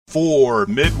Four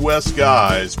Midwest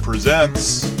Guys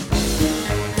presents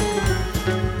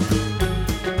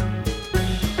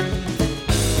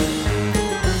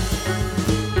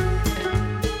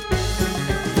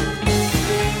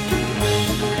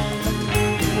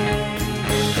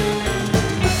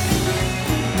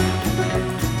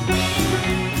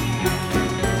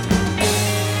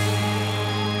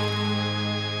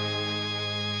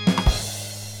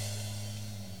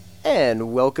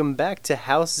And welcome back to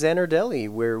House Zanardelli,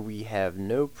 where we have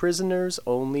no prisoners,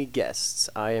 only guests.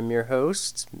 I am your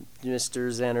host, Mr.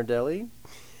 Zanardelli,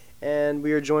 and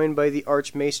we are joined by the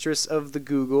Archmaestress of the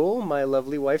Google, my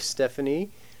lovely wife,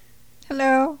 Stephanie.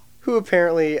 Hello. Who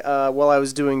apparently, while I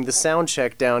was doing the sound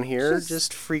check down here,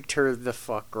 just freaked her the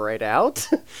fuck right out.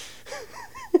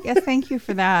 Yes, thank you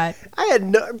for that. I had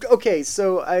no... Okay,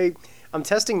 so I'm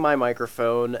testing my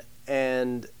microphone,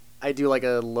 and I do like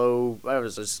a low... I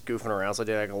was just goofing around, so I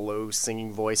did like a low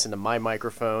singing voice into my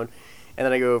microphone, and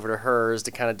then I go over to hers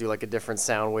to kind of do like a different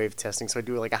sound wave testing, so I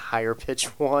do like a higher pitch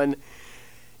one,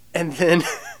 and then...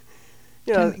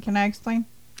 Can I explain?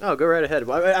 Oh, go right ahead.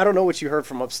 I don't know what you heard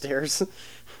from upstairs.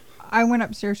 I went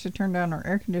upstairs to turn down our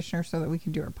air conditioner so that we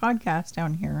could do our podcast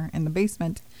down here in the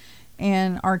basement,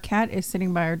 and our cat is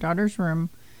sitting by our daughter's room.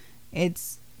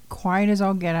 It's quiet as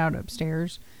all get out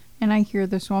upstairs. And I hear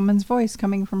this woman's voice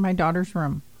coming from my daughter's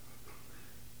room.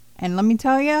 And let me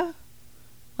tell you,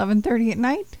 11:30 at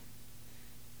night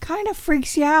kind of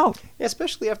freaks you out. Yeah,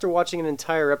 especially after watching an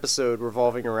entire episode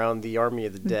revolving around the Army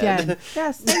of the Dead.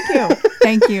 Yes, thank you.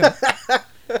 Thank you.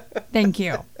 Thank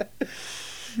you.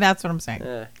 That's what I'm saying.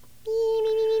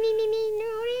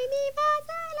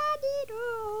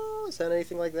 Sound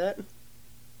anything like that?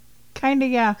 Kinda,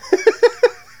 yeah.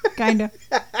 Kinda.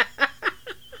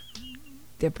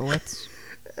 Dipperwits.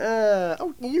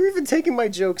 You're even taking my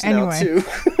jokes anyway. now too.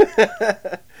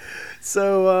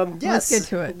 So yes, let's get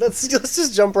to it. Let's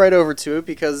just jump right over to it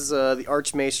because the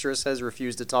Archmaestress has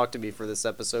refused to talk to me for this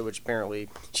episode, which apparently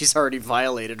she's already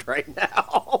violated right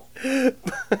now.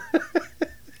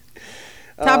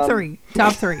 Top three.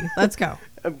 Let's go.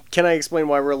 Can I explain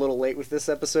why we're a little late with this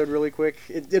episode really quick?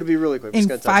 It'll be really quick. In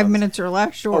 5 minutes or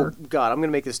less, sure. Oh, God, I'm going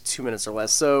to make this 2 minutes or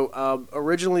less. So,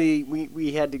 originally,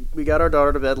 we got our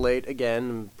daughter to bed late again.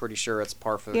 I'm pretty sure it's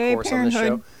par for the Yay, course parenthood.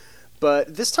 on this show.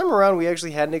 But this time around, we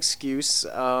actually had an excuse.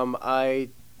 I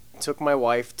took my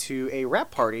wife to a wrap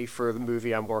party for the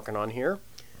movie I'm working on here.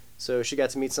 So she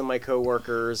got to meet some of my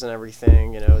coworkers and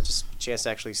everything, just a chance to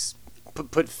actually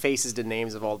put faces to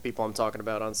names of all the people I'm talking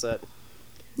about on set.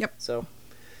 Yep. So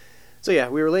yeah,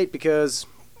 we were late because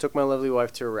took my lovely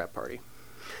wife to a wrap party.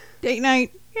 Date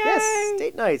night. Yay! Yes,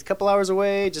 date night. A couple hours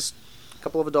away, just a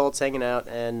couple of adults hanging out.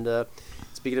 And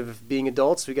speaking of being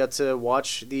adults, we got to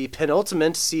watch the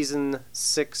penultimate season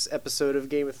 6 episode of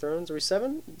Game of Thrones. Are we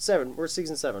 7? 7. We're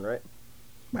season 7, right?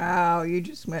 Wow, you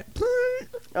just went...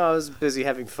 I was busy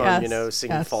having fun, Yes,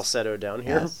 singing falsetto down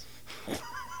here. Yes.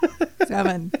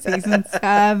 7. Season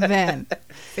 7.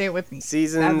 Say it with me.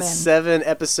 Season 7,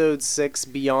 episode 6,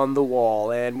 Beyond the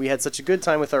Wall. And we had such a good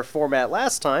time with our format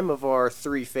last time of our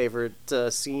 3 favorite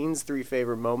scenes, 3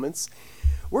 favorite moments.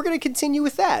 We're going to continue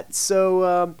with that.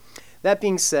 So, that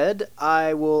being said,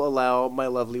 I will allow my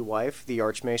lovely wife, the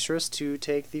Archmaestress, to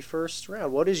take the first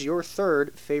round. What is your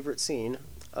third favorite scene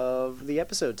of the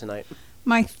episode tonight?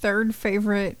 My third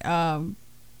favorite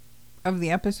of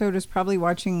the episode is probably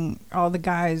watching all the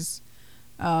guys,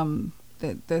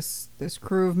 this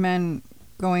crew of men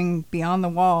going beyond the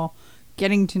wall,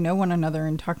 getting to know one another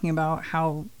and talking about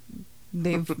how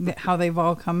they've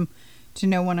all come to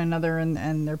know one another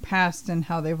and their past and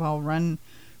how they've all run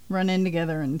in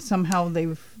together and somehow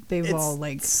they've all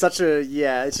like it's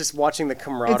just watching the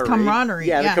camaraderie. It's camaraderie.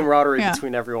 Yeah, the camaraderie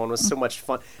between everyone was so much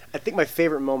fun. I think my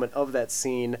favorite moment of that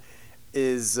scene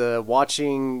is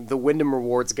watching the Wyndham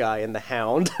Rewards guy and the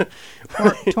Hound.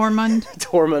 Tormund.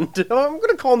 Tormund. I'm going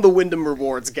to call him the Wyndham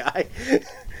Rewards guy.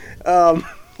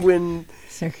 When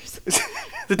Seriously.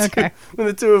 when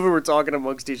the two of them were talking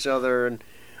amongst each other, and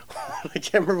I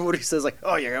can't remember what he says, like,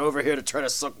 "Oh, you're over here to try to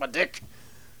suck my dick?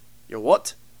 Your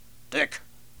what? Dick.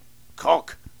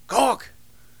 Cock.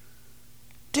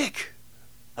 Dick.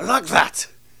 I like that.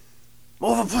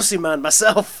 More of a pussy man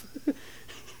myself."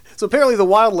 So apparently the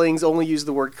wildlings only use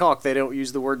the word cock. They don't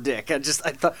use the word dick. I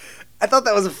thought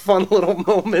that was a fun little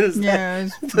moment.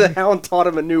 The Hound taught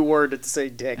him a new word to say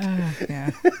dick.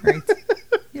 Yeah, right.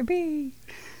 Yippee.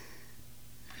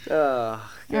 All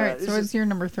right, so what's your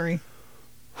number 3?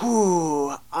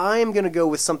 I'm going to go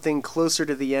with something closer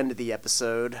to the end of the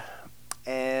episode.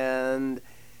 And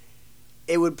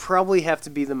it would probably have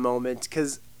to be the moment,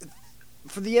 because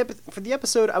for the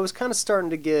episode, I was kind of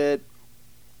starting to get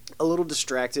a little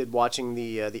distracted watching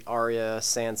the Arya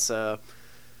Sansa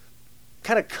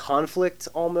kind of conflict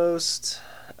almost.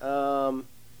 I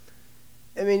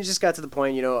mean, it just got to the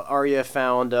point, Arya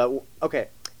found okay.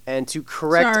 And to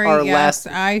correct Sorry, our yes, last,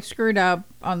 I screwed up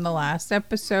on the last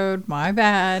episode. My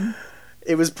bad.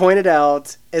 it was pointed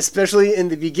out, especially in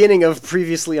the beginning of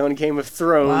previously on Game of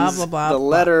Thrones, Blah, blah, blah, the blah.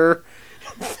 letter.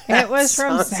 It was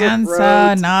from Sansa Sansa,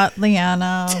 wrote, not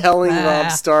Lyanna. telling Blah.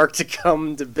 Robb Stark to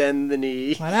come to bend the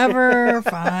knee. Whatever,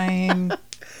 fine.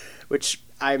 Which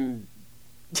I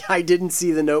didn't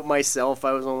see the note myself.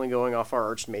 I was only going off our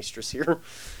Archmaestress here.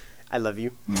 I love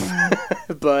you.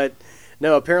 But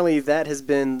no, apparently that has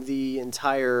been the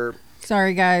entire...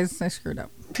 Sorry, guys, I screwed up.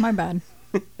 My bad.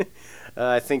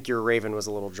 I think your Raven was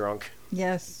a little drunk.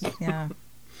 Yes, yeah.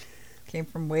 Came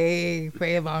from way,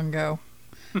 way long ago.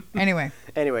 Anyway.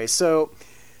 Anyway, so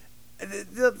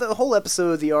the whole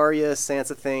episode of the Arya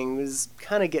Sansa thing was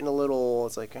kind of getting a little...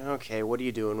 It's like, okay, what are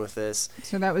you doing with this?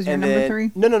 So that was your And number then-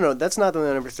 3? No, that's not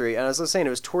the number 3. And as I was saying, it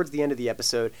was towards the end of the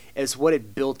episode. It's what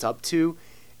it built up to.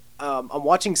 I'm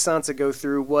watching Sansa go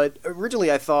through what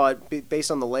originally I thought,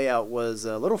 based on the layout, was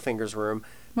Littlefinger's room.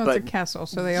 Well, but it's a castle,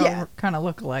 so they yeah. all kind of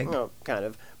look alike. Oh, kind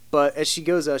of. But as she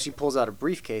goes out, she pulls out a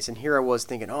briefcase, and here I was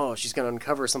thinking, oh, she's going to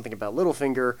uncover something about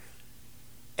Littlefinger.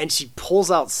 And she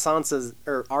pulls out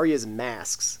Arya's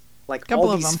masks. Like, Couple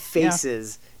all of these them,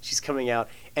 faces she's coming out.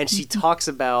 And she talks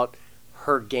about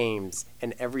her games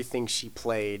and everything she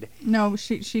played. No,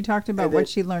 she talked about And then- what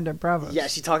she learned at Bravos. Yeah,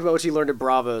 she talked about what she learned at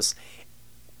Bravos.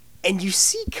 And you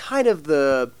see kind of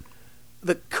the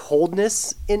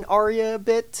coldness in Arya a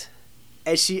bit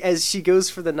as she goes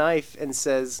for the knife and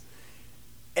says...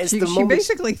 She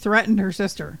basically threatened her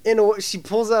sister. She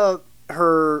pulls out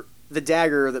the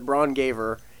dagger that Bronn gave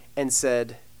her and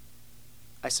said,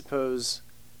 I suppose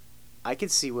I could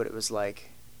see what it was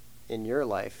like in your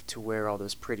life to wear all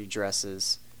those pretty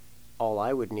dresses. All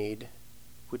I would need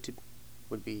would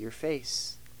be your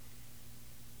face.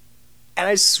 And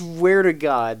I swear to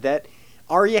God that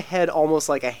Arya had almost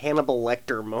like a Hannibal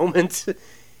Lecter moment.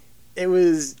 It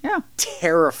was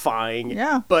terrifying.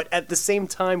 Yeah. But at the same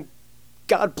time,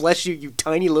 God bless you, you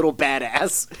tiny little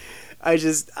badass.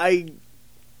 That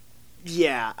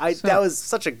was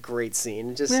such a great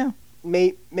scene.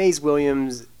 Maisie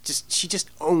Williams, she just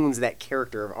owns that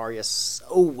character of Arya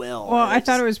so well. Well, I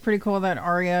thought it was pretty cool that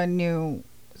Arya knew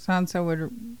Sansa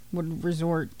would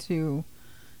resort to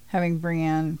having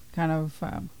Brienne kind of,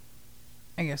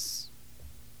 I guess,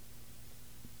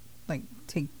 like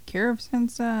take care of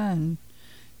Sansa and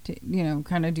to,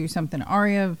 kind of do something to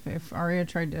Arya if Arya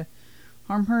tried to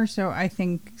harm her. So I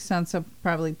think Sansa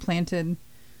probably planted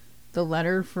the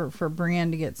letter for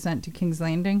Brienne to get sent to King's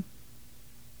Landing.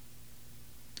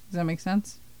 Does that make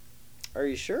sense? Are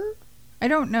you sure? I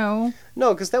don't know.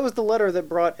 No, because that was the letter that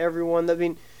brought everyone...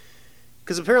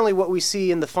 because apparently what we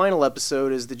see in the final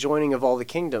episode is the joining of all the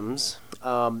kingdoms.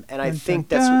 And I think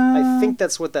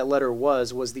that's what that letter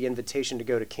was the invitation to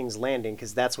go to King's Landing,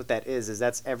 because that's what that is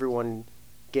that's everyone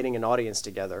getting an audience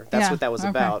together. That's what that was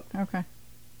about. Okay.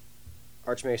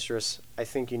 Archmaestress, I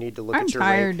think you need to look I'm at your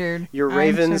tired, dude. Your I'm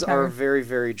ravens so are tired. very,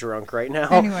 very drunk right now.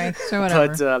 Anyway, so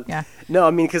whatever. But, yeah. No,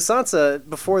 I mean, because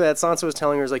before that, Sansa was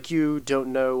telling her, like, you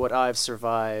don't know what I've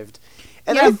survived.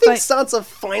 And Yeah, I think but- Sansa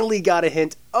finally got a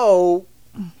hint,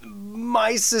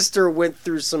 my sister went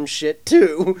through some shit,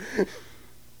 too.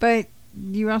 But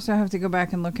you also have to go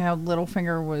back and look how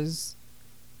Littlefinger was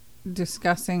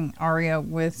discussing Arya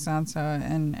with Sansa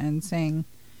and saying,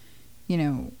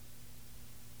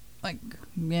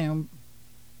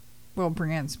 well,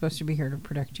 Brienne's supposed to be here to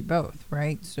protect you both,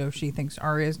 right? So she thinks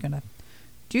Arya's going to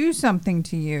do something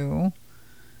to you.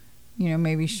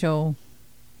 Maybe she'll...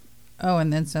 Oh,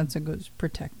 and then Sansa goes,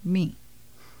 protect me.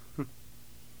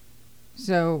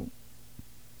 So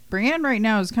Brienne right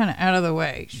now is kind of out of the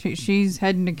way. She's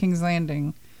heading to King's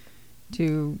Landing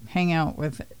to hang out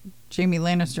with Jaime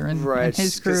Lannister and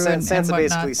his crew and Sansa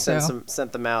whatnot, basically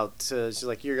sent them out. She's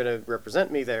like, you're going to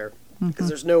represent me there. Because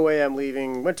there's no way I'm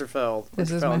leaving Winterfell.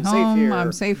 This is Winterfell, my I'm home. safe here.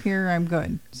 I'm safe here. I'm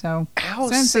good. So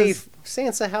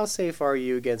Sansa, how safe are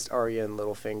you against Arya and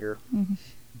Littlefinger?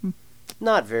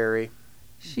 Not very.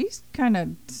 She's kind of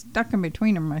stuck in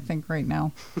between them, I think, right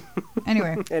now.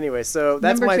 Anyway, so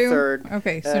that's number my 2? third.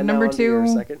 Okay, so Now number on to your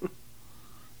 2. second.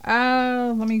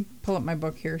 Let me pull up my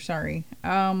book here. Sorry.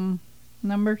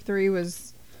 Number 3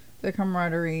 was the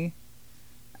camaraderie.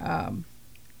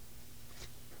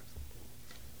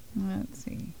 Let's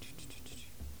see.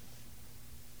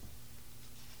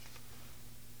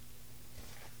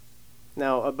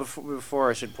 Now,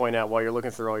 before I should point out, while you're looking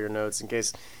through all your notes, in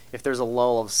case if there's a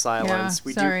lull of silence,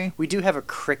 we do have a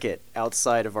cricket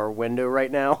outside of our window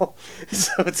right now,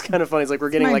 so it's kind of funny. It's like we're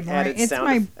getting like added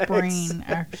sound effects. It's my brain,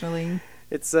 actually.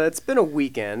 It's been a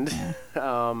weekend. Yeah.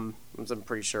 I'm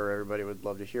pretty sure everybody would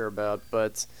love to hear about,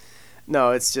 but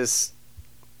no, it's just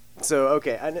so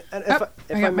okay. And if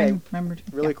I may,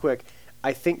 really quick,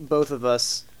 I think both of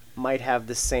us might have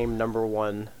the same number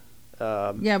one.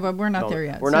 Yeah, but we're not there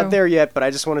yet. We're not there yet, but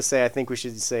I just want to say I think we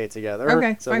should say it together.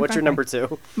 Okay. So what's your number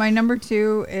two? My number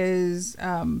two is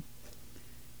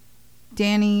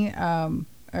Danny.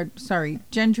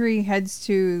 Gendry heads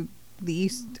to the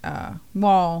east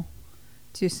wall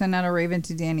to send out a raven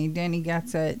to Danny. Danny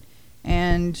gets it,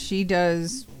 and she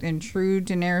does, in true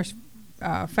Daenerys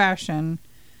fashion,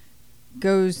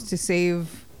 goes to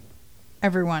save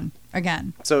everyone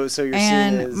again. So your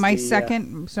scene is my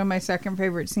second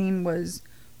favorite scene was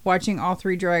watching all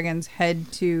three dragons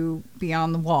head to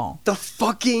Beyond the Wall. The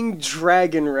fucking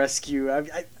dragon rescue. I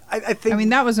think. I mean,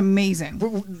 that was amazing.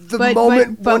 The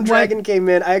moment one dragon came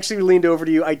in, I actually leaned over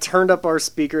to you. I turned up our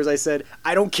speakers. I said,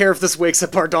 "I don't care if this wakes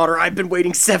up our daughter. I've been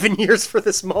waiting 7 years for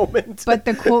this moment." But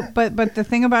the the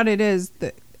thing about it is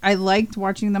that I liked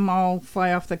watching them all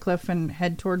fly off the cliff and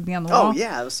head toward Beyond the Wall. Oh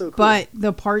yeah, it was so cool. But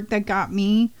the part that got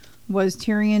me was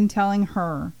Tyrion telling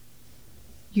her,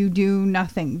 "You do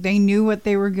nothing." They knew what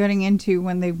they were getting into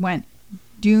when they went.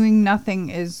 Doing nothing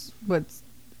is what's.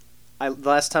 The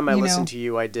last time I listened to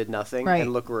you, I did nothing, right.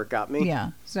 And look where it got me.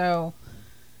 Yeah, so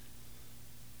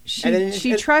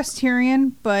she trusts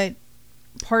Tyrion, but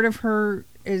part of her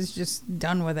is just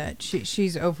done with it.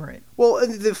 She's over it. Well,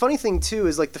 the funny thing too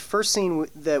is like the first scene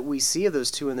that we see of those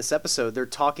two in this episode, they're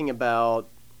talking about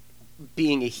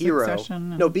being a hero.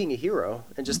 Succession. No, being a hero,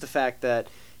 and just the fact that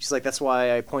she's like, "That's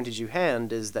why I pointed you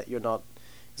hand," is that you're not.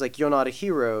 It's like you're not a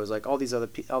hero. It's like all these other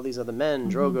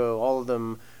men, Drogo, all of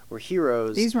them were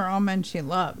heroes. These were all men she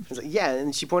loved. It's like, yeah,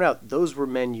 and she pointed out those were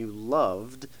men you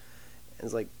loved. And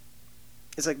it's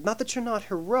like not that you're not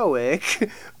heroic,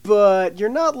 but you're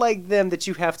not like them that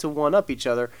you have to one up each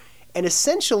other. And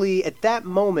essentially, at that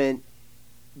moment,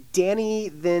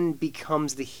 Dany then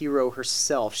becomes the hero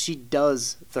herself. She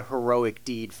does the heroic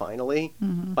deed finally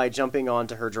by jumping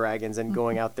onto her dragons and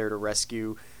going out there to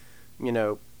rescue,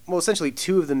 essentially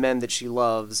two of the men that she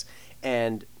loves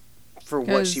and for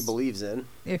what she believes in.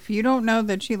 If you don't know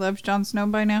that she loves Jon Snow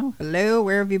by now, hello,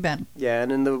 where have you been? Yeah,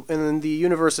 and in the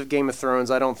universe of Game of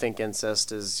Thrones, I don't think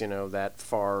incest is, that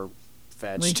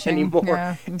far-fetched anymore.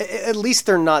 Yeah. At least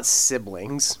they're not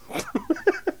siblings.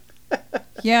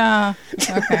 Yeah.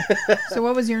 Okay. So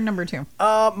what was your number two?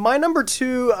 My number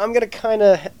two, I'm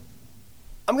gonna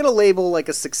label like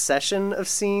a succession of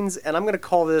scenes, and I'm gonna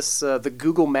call this the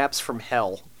Google Maps from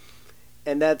Hell,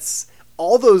 and that's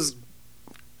all those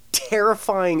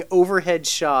terrifying overhead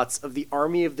shots of the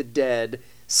army of the dead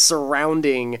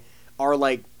surrounding our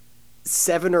like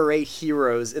 7 or 8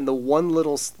 heroes in the one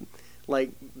little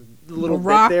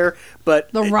rock, bit there,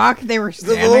 but the rock they were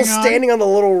standing on the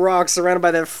little rock surrounded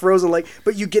by that frozen lake,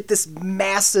 but you get this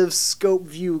massive scope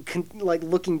view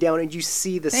looking down and you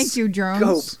see the Thank you,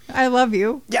 drones. I love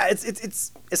you. Yeah,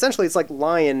 it's essentially it's like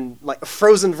Lion, like a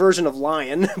frozen version of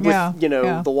Lion with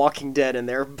The Walking Dead in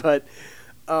there, but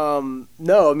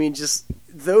no, I mean, just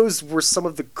those were some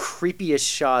of the creepiest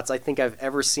shots I think I've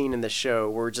ever seen in the show,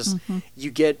 where just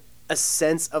you get a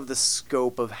sense of the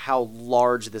scope of how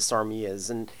large this army is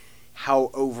and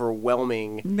how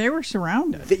overwhelming. They were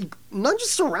surrounded. Not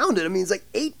just surrounded. I mean, it's like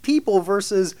 8 people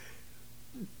versus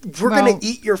we're going to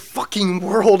eat your fucking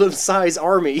world of size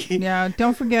army. Yeah,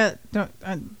 don't forget,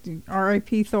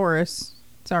 R.I.P. Thoros.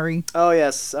 Sorry. Oh,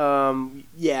 yes.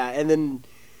 Yeah, and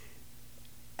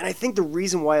I think the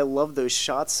reason why I love those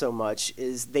shots so much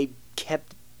is they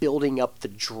kept building up the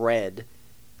dread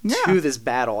to this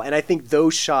battle, and I think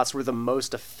those shots were the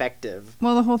most effective.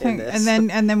 Well, the whole thing, and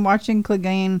then watching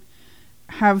Clegane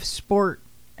have sport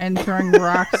and throwing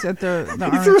rocks at the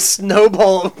he threw a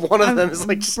snowball at one of them. It's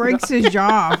like breaks his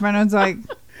jaw off, and I was like,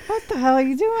 "What the hell are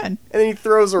you doing?" And then he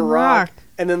throws a rock,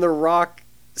 and then the rock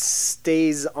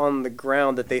stays on the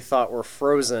ground that they thought were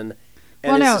frozen.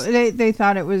 And they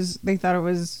thought it was broken.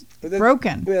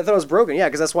 I thought it was broken. Yeah,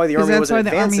 because that's why the army wasn't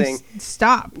advancing. The army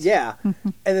stopped. Yeah, and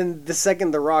then the second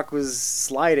the rock was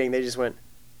sliding, they just went,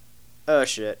 "Oh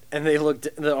shit!" And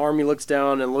the army looks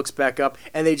down and looks back up,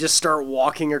 and they just start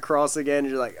walking across again. And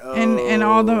you're like, "Oh." And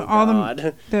all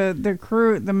the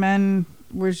crew, the men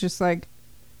was just like,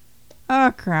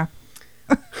 "Oh crap."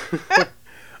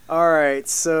 All right,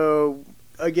 so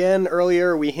again,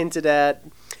 earlier we hinted at.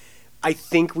 I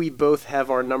think we both have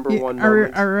our number one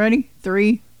moment. Are we ready?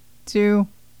 3, 2,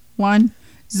 1.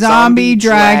 zombie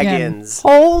dragon.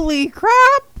 Holy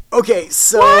crap! Okay,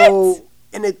 so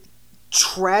in a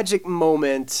tragic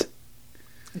moment,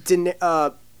 Danny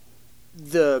and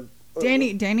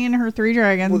her 3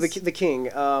 dragons. Well, the king,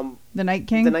 the Night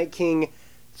King. The Night King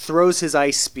throws his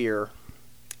ice spear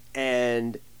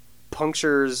and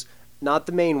punctures not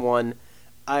the main one.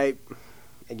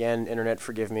 Again, internet,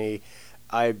 forgive me.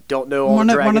 I don't know all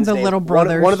the dragons' one of the names. little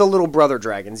brothers. One of the little brother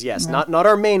dragons. Yes, Yeah. not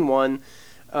our main one.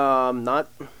 Not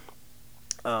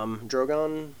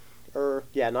Drogon,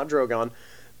 not Drogon,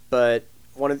 but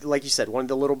like you said, one of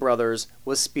the little brothers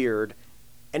was speared.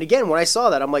 And again, when I saw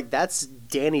that, I'm like, that's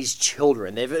Dany's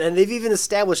children. They've even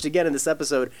established again in this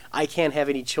episode, I can't have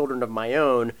any children of my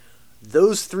own.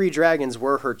 Those 3 dragons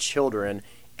were her children,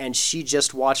 and she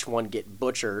just watched one get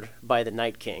butchered by the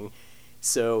Night King.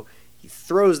 So he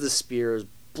throws the spears,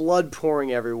 blood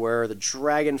pouring everywhere. The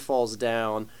dragon falls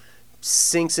down,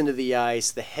 sinks into the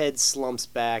ice. The head slumps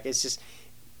back. It's just,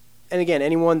 and again,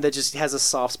 anyone that just has a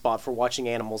soft spot for watching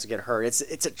animals get hurt,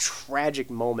 it's a tragic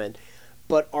moment.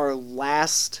 But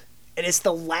it's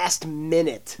the last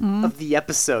minute of the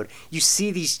episode. You see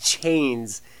these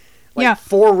chains,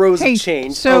 4 rows of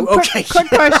chains. So, quick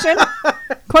question.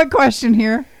 Quick question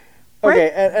here.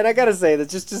 Okay, and I gotta say that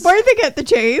just where did they get the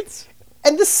chains?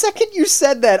 And the second you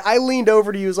said that, I leaned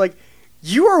over to you, was like,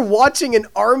 you are watching an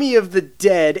Army of the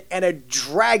Dead and a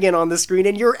dragon on the screen,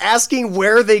 and you're asking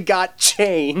where they got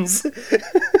chains.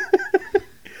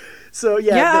 So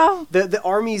the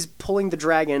army's pulling the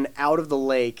dragon out of the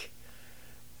lake.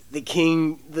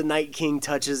 The Night King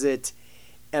touches it,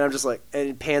 and I'm just like, and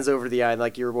it pans over the eye,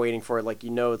 like you're waiting for it, like you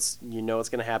know it's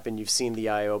gonna happen. You've seen the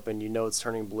eye open, you know it's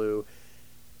turning blue,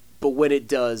 but when it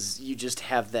does, you just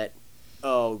have that,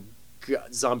 oh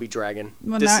god, zombie dragon.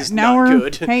 Well, this is not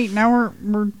good. Hey, now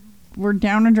we're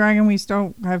down a dragon. We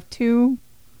still have 2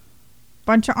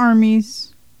 bunch of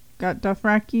armies. Got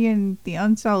Dothraki and the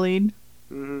Unsullied.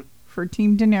 Mm-hmm. For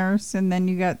Team Daenerys, and then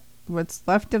you got what's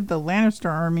left of the Lannister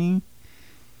army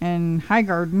and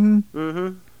Highgarden.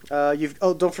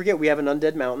 Mm-hmm. Don't forget we have an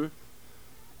Undead Mountain.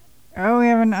 Oh, we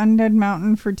have an Undead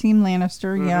Mountain for Team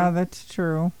Lannister. Mm-hmm. Yeah, that's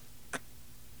true.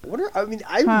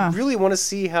 I really want to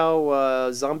see how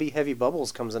Zombie Heavy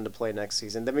Bubbles comes into play next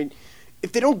season. I mean,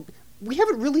 if they don't, we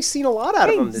haven't really seen a lot out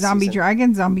of them this Zombie season.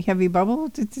 Dragon, Zombie Heavy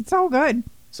Bubble. It's all good.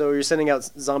 So you're sending out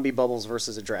Zombie Bubbles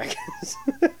versus a dragon.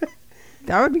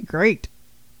 That would be great.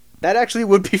 That actually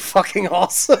would be fucking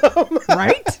awesome.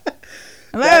 Right?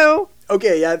 Hello?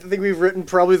 Okay, yeah, I think we've written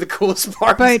probably the coolest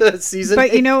part of the season.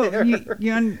 But you know,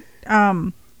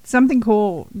 something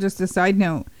cool, just a side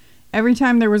note. Every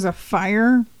time there was a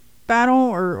fire battle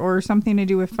or something to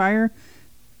do with fire,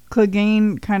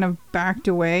 Clegane kind of backed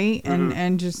away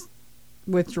and just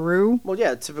withdrew. Well,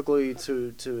 yeah, typically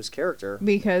to his character.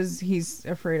 Because he's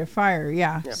afraid of fire,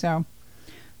 yeah. So...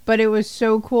 But it was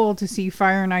so cool to see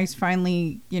Fire and Ice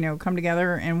finally, come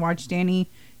together and watch Dany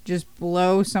just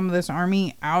blow some of this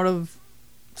army out of...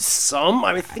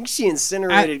 I think she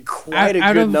incinerated quite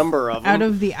a good number of them. Out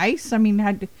of the ice. I mean,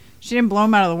 she didn't blow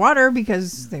them out of the water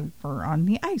because they were on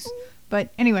the ice. But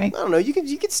anyway. I don't know. You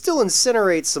could still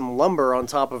incinerate some lumber on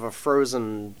top of a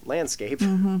frozen landscape.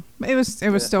 Mm-hmm.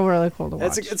 It was still really cool to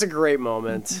watch. It's a great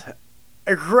moment.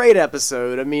 A great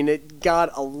episode. I mean, it got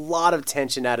a lot of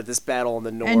tension out of this battle in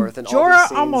the north, and Jorah all these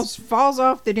scenes. almost falls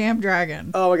off the damn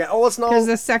dragon. Oh my god! Oh, let's not because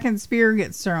the second spear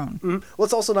gets thrown. Mm-hmm.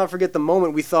 Let's also not forget the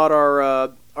moment we thought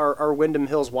our Wyndham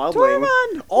Hills wildling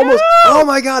almost. No! Oh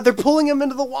my god! They're pulling him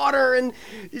into the water, and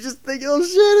you just think, oh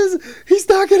shit, he's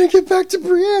not gonna get back to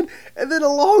Brienne, and then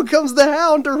along comes the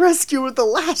Hound to rescue at the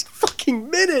last fucking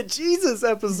minute. Jesus,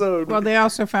 episode. Well,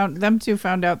 them two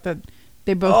found out that.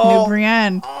 They both knew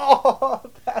Brienne. Oh,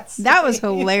 that was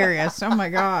hilarious. Oh my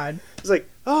god. It's like,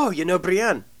 oh, you know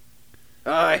Brienne.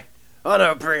 I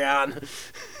know Brienne.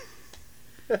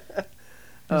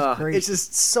 It's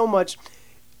just so much.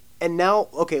 And now,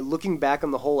 okay, looking back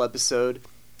on the whole episode,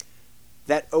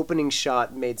 that opening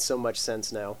shot made so much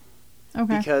sense now.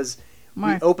 Okay. Because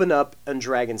we open up on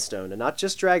Dragonstone, and not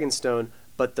just Dragonstone,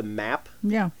 but the map.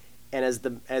 Yeah. And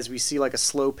as we see like a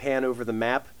slow pan over the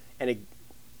map, and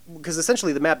because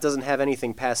essentially the map doesn't have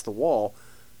anything past the wall,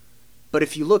 but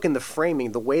if you look in the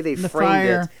framing, the way they framed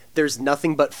it, there's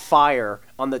nothing but fire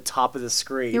on the top of the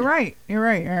screen. You're right. You're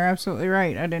absolutely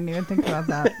right. I didn't even think about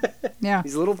that. Yeah.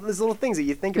 These little things that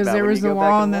you think about. Because there was the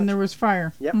wall and then there was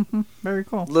fire. Yep. Mm-hmm. Very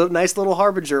cool. Nice little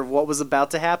harbinger of what was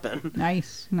about to happen.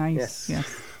 Nice. Yes.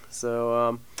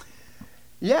 So,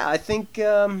 I think,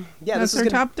 that's our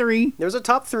top 3. There was a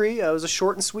top 3. It was a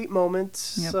short and sweet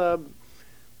moment. Yep.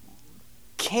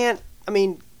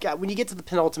 God, when you get to the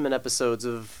penultimate episodes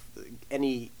of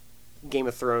any Game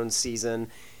of Thrones season.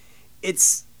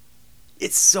 It's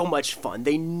so much fun.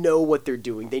 They know what they're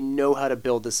doing. They know how to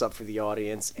build this up for the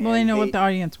audience. Well, they know what the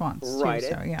audience wants, right? Too,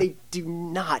 so, yeah. They do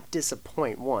not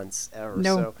disappoint once ever.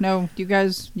 No, you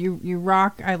guys, you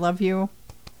rock. I love you.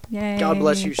 Yay! God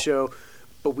bless you, show.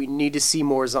 But we need to see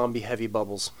more zombie heavy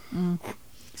bubbles.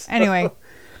 Anyway.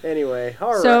 Anyway,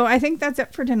 all right. So I think that's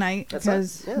it for tonight That's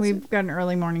because we've got an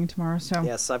early morning tomorrow. So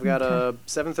yes, I've got a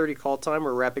 7:30 call time.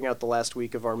 We're wrapping out the last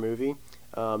week of our movie.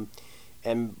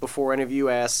 And before any of you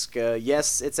ask,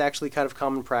 yes, it's actually kind of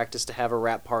common practice to have a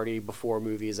wrap party before a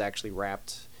movie is actually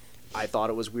wrapped. I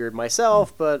thought it was weird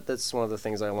myself, but that's one of the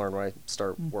things I learned when I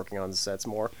start working on the sets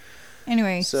more.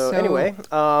 Anyway,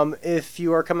 if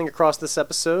you are coming across this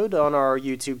episode on our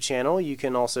YouTube channel, you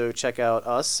can also check out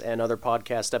us and other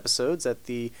podcast episodes at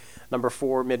the number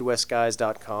 4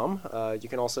 midwestguys.com. You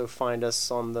can also find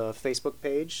us on the Facebook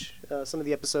page, some of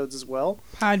the episodes as well.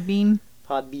 Podbean.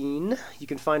 You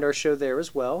can find our show there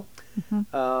as well.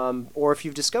 Or if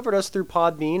you've discovered us through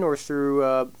Podbean or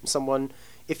through someone,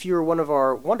 if you're one of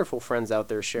our wonderful friends out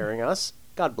there sharing us,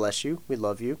 God bless you. We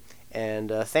love you.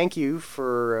 And thank you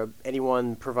for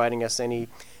anyone providing us any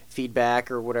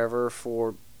feedback or whatever,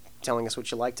 for telling us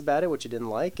what you liked about it, what you didn't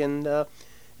like. And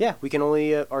we can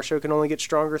only our show can only get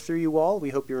stronger through you all.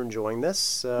 We hope you're enjoying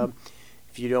this.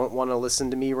 If you don't want to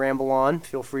listen to me ramble on,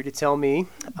 feel free to tell me.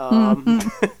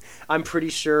 I'm pretty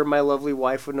sure my lovely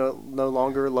wife would no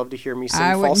longer love to hear me sing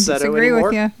falsetto anymore. I wouldn't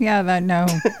disagree with you. Yeah, no.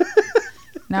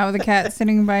 Now with the cat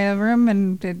sitting by the room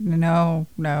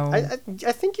no. I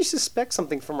think you suspect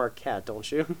something from our cat, don't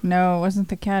you? No, it wasn't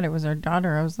the cat. It was our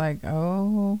daughter. I was like,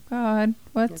 oh God,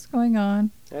 what's going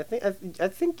on? I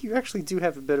think you actually do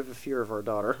have a bit of a fear of our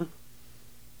daughter.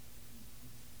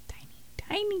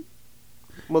 Tiny.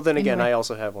 Well, then again, I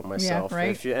also have one myself. Yeah,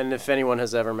 right. If anyone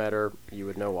has ever met her, you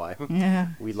would know why. Yeah.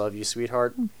 We love you,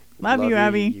 sweetheart. Love you,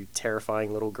 Abby. You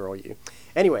terrifying little girl, you.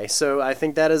 Anyway, so I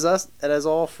think that is us. That is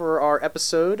all for our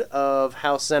episode of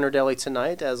House Zanardelli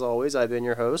tonight. As always, I've been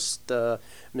your host,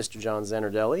 Mr. John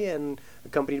Zanardelli, and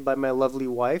accompanied by my lovely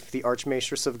wife, the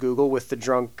Archmistress of Google with the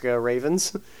drunk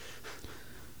ravens.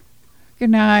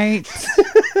 Good night.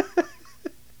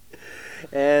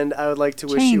 And I would like to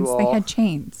wish chains. You all... They had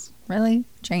chains. Really?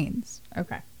 Chains.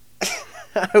 Okay.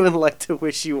 I would like to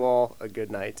wish you all a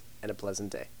good night and a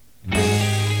pleasant day.